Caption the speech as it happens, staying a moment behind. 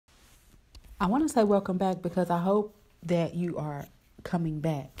I want to say welcome back because I hope that you are coming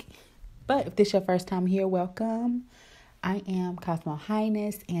back. But if this is your first time here, welcome. I am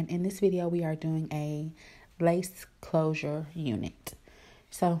COSMOHIGHNESS, and in this video we are doing a lace closure unit.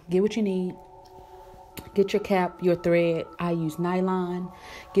 So get what you need. Get your cap, your thread. I use nylon.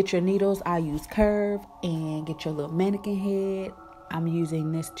 Get your needles. I use curve. And get your little mannequin head. I'm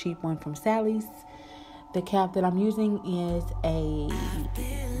using this cheap one from Sally's. The cap that I'm using is a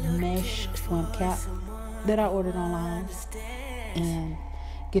mesh swim cap that I ordered online. And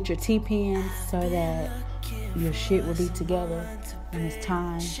get your T-pins so that your shit will be together when it's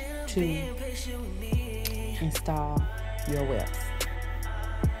time to install your webs.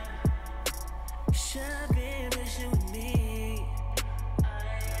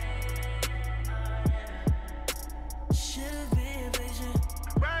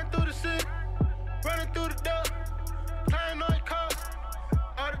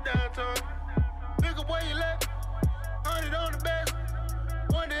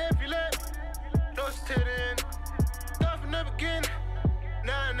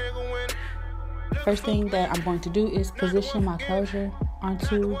 First thing that I'm going to do is position my closure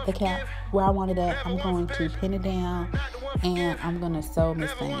onto the cap where I want it at. I'm going to pin it down and I'm going to sew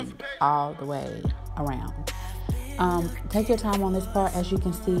this thing all the way around. Take your time on this part. As you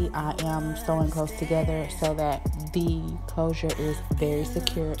can see, I am sewing close together so that the closure is very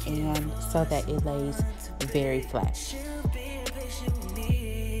secure and so that it lays very flat.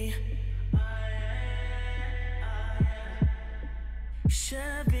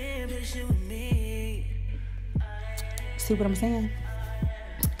 See what I'm saying?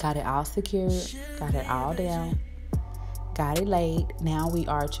 Got it all secured, got it all down, got it laid. Now we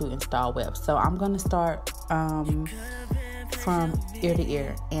are to install webs. So I'm going to start from ear to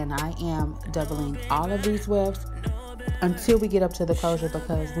ear, and I am doubling all of these webs until we get up to the closure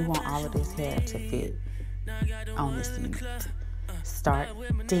because we want all of this hair to fit on this unit.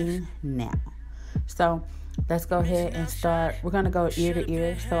 Starting now. So let's go ahead and start. We're going to go ear to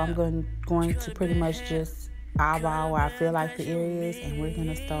ear. So I'm going to pretty much just eyeball where I feel like the ear is, and we're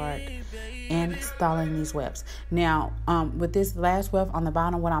going to start installing these webs. Now, with this last web on the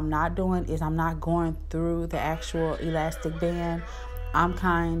bottom, what I'm not doing is I'm not going through the actual elastic band. I'm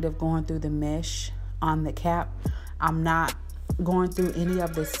kind of going through the mesh on the cap. I'm not going through any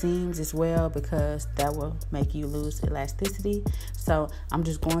of the seams as well because that will make you lose elasticity. So I'm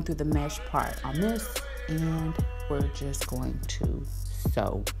just going through the mesh part on this, and we're just going to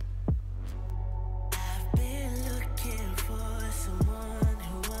sew.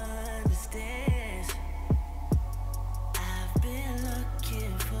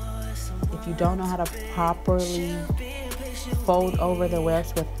 If you don't know how to properly fold over the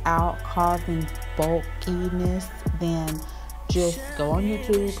webs without causing bulkiness, then just go on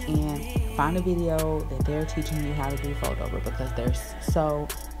YouTube and find a video that they're teaching you how to do fold over because there's so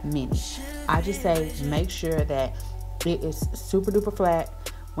many. I just say make sure that it is super duper flat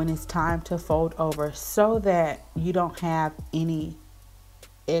when it's time to fold over so that you don't have any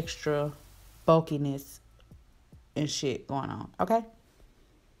extra bulkiness and shit going on, okay?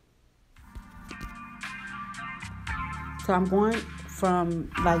 So I'm going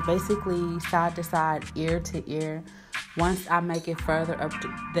from like basically side to side, ear to ear. Once I make it further up to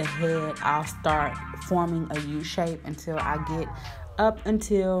the head, I'll start forming a U shape until I get up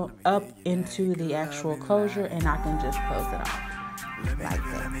into the actual closure, and I can just close it off like that.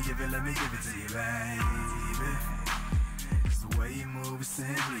 Let me give it to you, baby. It's the way you move is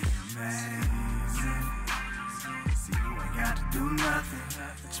simply amazing. See, you ain't got to do nothing.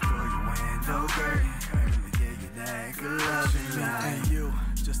 Just pull your window curtain. That good loving life. And you,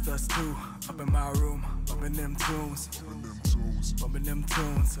 just us two, up in my room, bumping them tunes,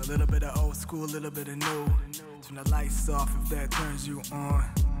 a little bit of old school, a little bit of new. Turn the lights off if that turns you on.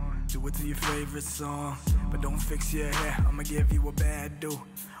 Do it to your favorite song, but don't fix your hair, I'ma give you a bad do.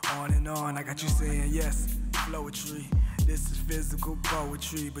 On and on, I got you saying yes, poetry. This is physical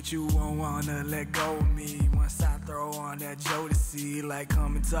poetry, but you won't wanna let go of me once I throw on that Jodeci. Like,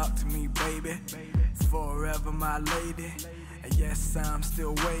 come and talk to me, baby. Forever, my lady. And yes, I'm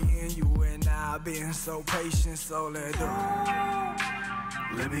still waiting. You and I been so patient, so let's do it.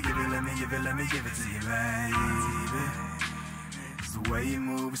 Let me give it to you, baby. It's the way you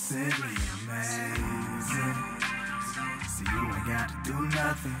move is simply amazing. See, you ain't got to do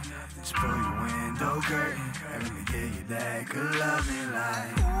nothing. Just pull your window curtain. Let me give you that good loving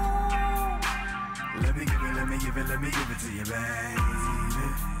life. Let me give it to you, baby.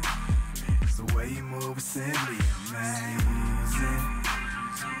 It's the way you move is simply amazing.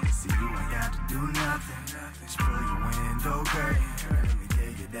 See, you ain't got to do nothing. Just pull your window curtain. Let me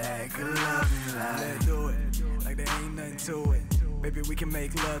give you that good loving life. Let's do it, like there ain't nothing to it. Baby, we can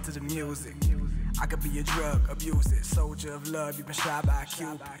make love to the music. I could be a drug, abuse it. Soldier of love, you've been shot by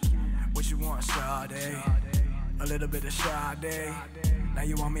Cupid. What you want, Sade? A little bit of Sade. Now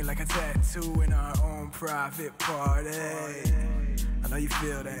you want me like a tattoo in our own private party. I know you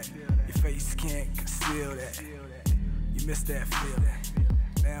feel that. Your face can't conceal that. You miss that feeling.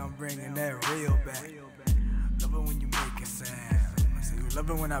 Now I'm bringing that real back. Love it when you make it sound. So you love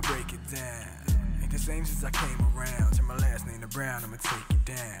it when I break it down. Ain't the same since I came around. Turn my last name to Brown, I'ma take it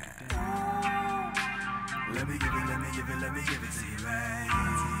down. Let me give it, let me give it, let me give it to you, baby.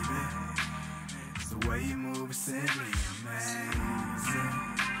 It's the way you move is simply amazing.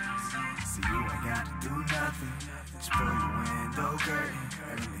 See, you ain't got to do nothing. Just pull your window curtain.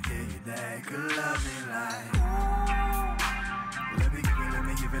 Let me give you that good loving life. Let me give it, let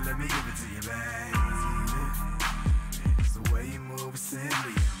me give it, let me give it to you, baby. It's the way you move is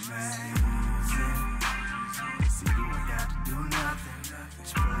simply amazing. See, you ain't got to do nothing.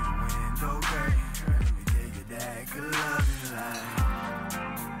 Just pull your window curtain. Let me give you that good loving life.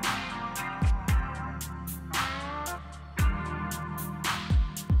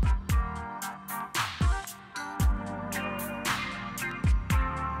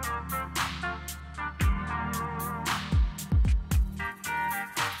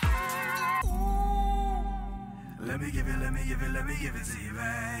 Let me give it, let me give it, let me give it to you,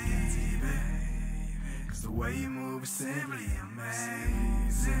 baby. Cause the way you move is simply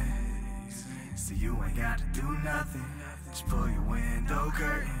amazing. See, you ain't got to do nothing. Just pull your window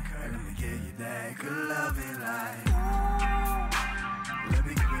curtain. Let me give you that good loving life. Let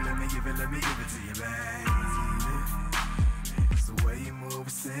me give it, let me give it, let me give it to you, baby. Cause the way you move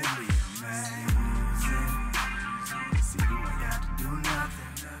is simply amazing. See, you ain't got to do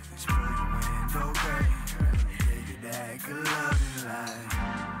nothing. Just pull your window curtain. That good loving life.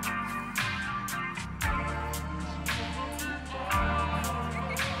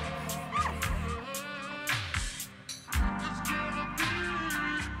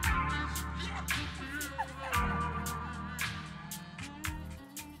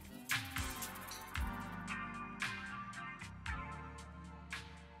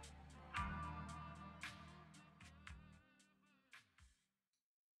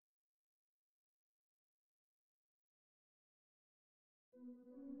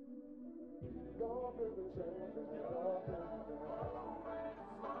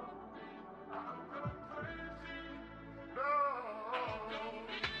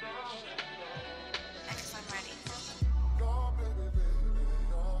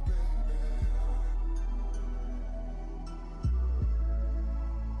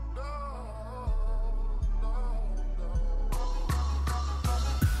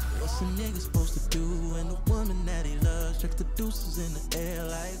 What's a nigga supposed to do when the woman that he loves checks the deuces in the air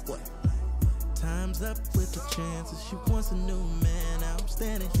like what? Time's up with the chances. She wants a new man. Now I'm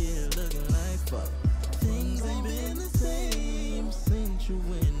standing here looking like fuck. Things ain't been the same since you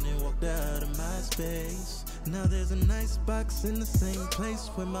went and walked out of my space. Now there's a nice box in the same place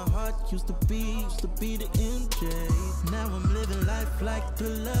where my heart used to be the MJ. Now I'm living life like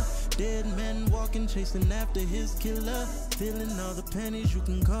Thriller. Dead men walking, chasing after his killer. Feeling all the pennies, you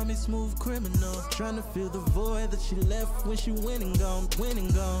can call me smooth criminal. Trying to fill the void that she left when she went and gone,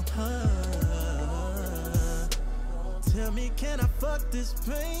 Tell me, can I fuck this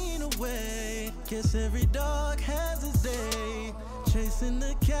pain away? Guess every dog has his day. Chasing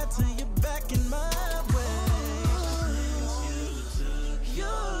the cat till you're back in my way. Since you took your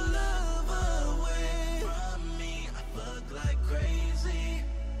love away from me, I fuck like crazy.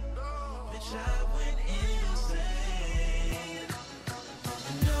 Bitch, I went insane.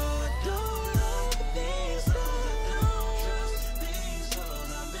 No, I don't love these hoes. I don't trust these hoes.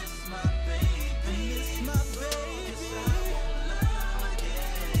 I miss my baby. I miss my baby. Guess I won't love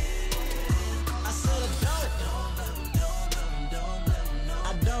again. I said I don't love them, don't love them, don't love them, no.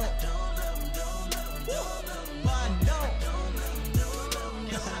 I don't love them, don't love them, don't love them. Why I don't love them, don't love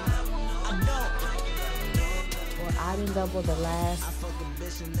them, I don't. Well, I didn't double the last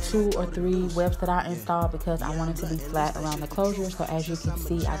 2 or 3 webs that I installed because I wanted to be flat around the closure. So as you can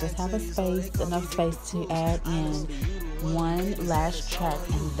see, I just have enough space to add in one last track,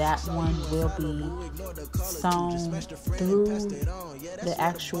 and that one will be sewn through the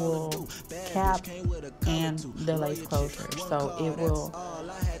actual cap and the lace closure. So it will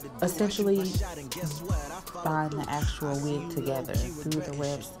essentially bind the actual wig together through the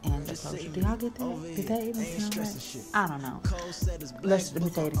webs and the closure. Do y'all get that? Did that even sound right? I don't know. Let me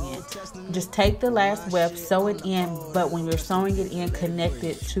say it again. Just take the last web, sew it in, but when you're sewing it in, connect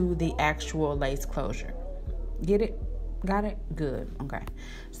it to the actual lace closure. Get it? Got it? Good. Okay.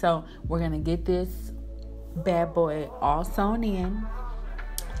 So we're going to get this bad boy all sewn in,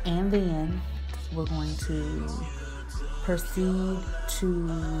 and then we're going to proceed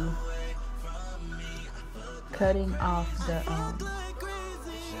to cutting off the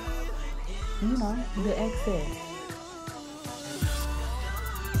the excess.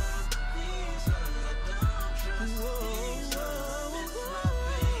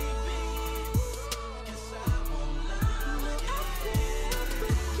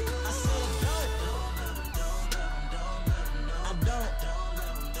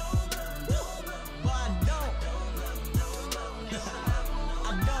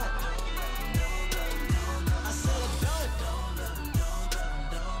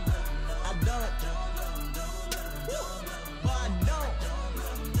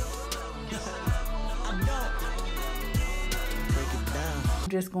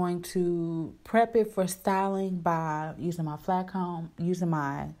 Just going to prep it for styling by using my flat comb, using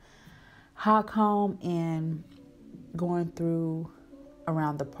my hot comb, and going through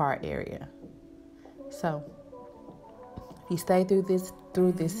around the part area. So if you stay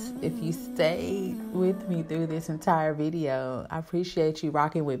if you stayed with me through this entire video, I appreciate you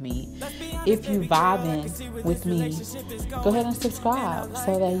rocking with me. If you vibing with me, go ahead and subscribe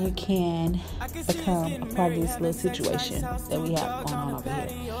so that you can become a part of this little situation that we have going on over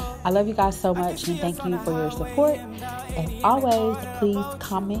here. I love you guys so much, and thank you for your support. As always, please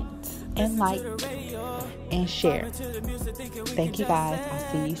comment and like and share. Thank you guys.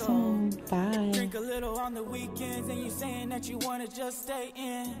 I'll see you soon. Bye. Drink a little on the weekends, and you saying that you wanna just stay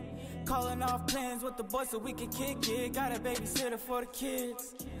in. Calling off plans with the boys so we can kick it. Got a babysitter for the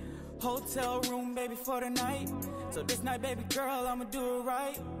kids. Hotel room, baby, for the night. So this night, baby girl, I'ma do it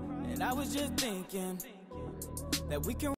right. And I was just thinking that we can